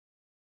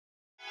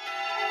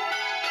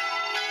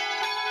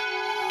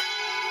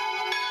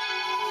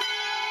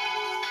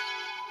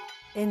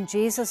In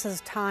Jesus'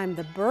 time,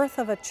 the birth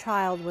of a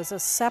child was a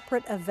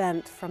separate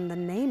event from the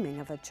naming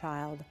of a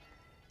child.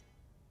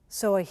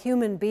 So a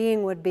human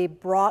being would be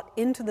brought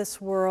into this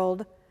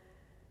world,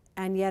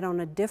 and yet on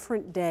a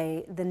different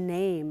day, the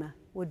name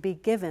would be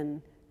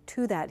given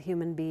to that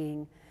human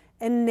being.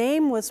 And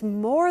name was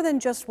more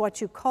than just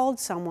what you called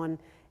someone.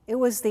 It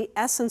was the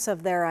essence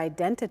of their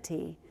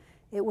identity.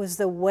 It was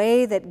the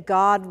way that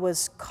God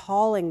was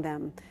calling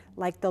them,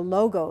 like the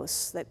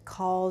Logos that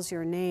calls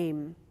your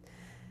name.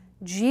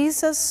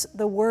 Jesus,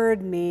 the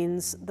word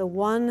means the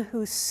one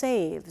who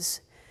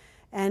saves,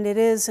 and it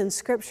is in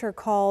Scripture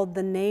called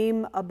the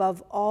name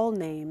above all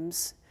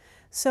names.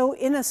 So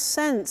in a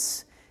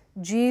sense,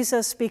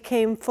 Jesus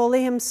became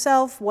fully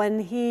himself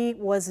when he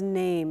was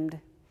named.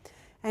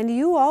 And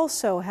you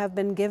also have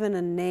been given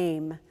a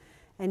name,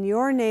 and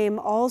your name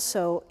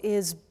also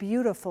is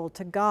beautiful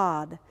to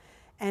God.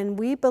 And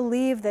we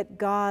believe that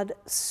God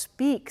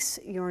speaks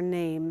your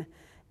name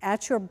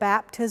at your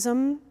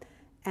baptism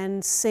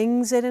and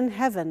sings it in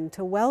heaven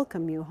to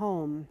welcome you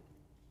home.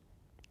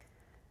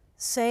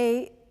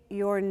 Say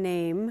your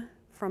name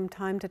from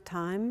time to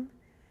time.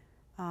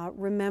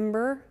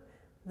 Remember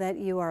that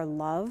you are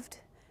loved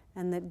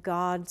and that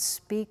God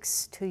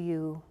speaks to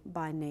you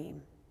by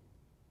name.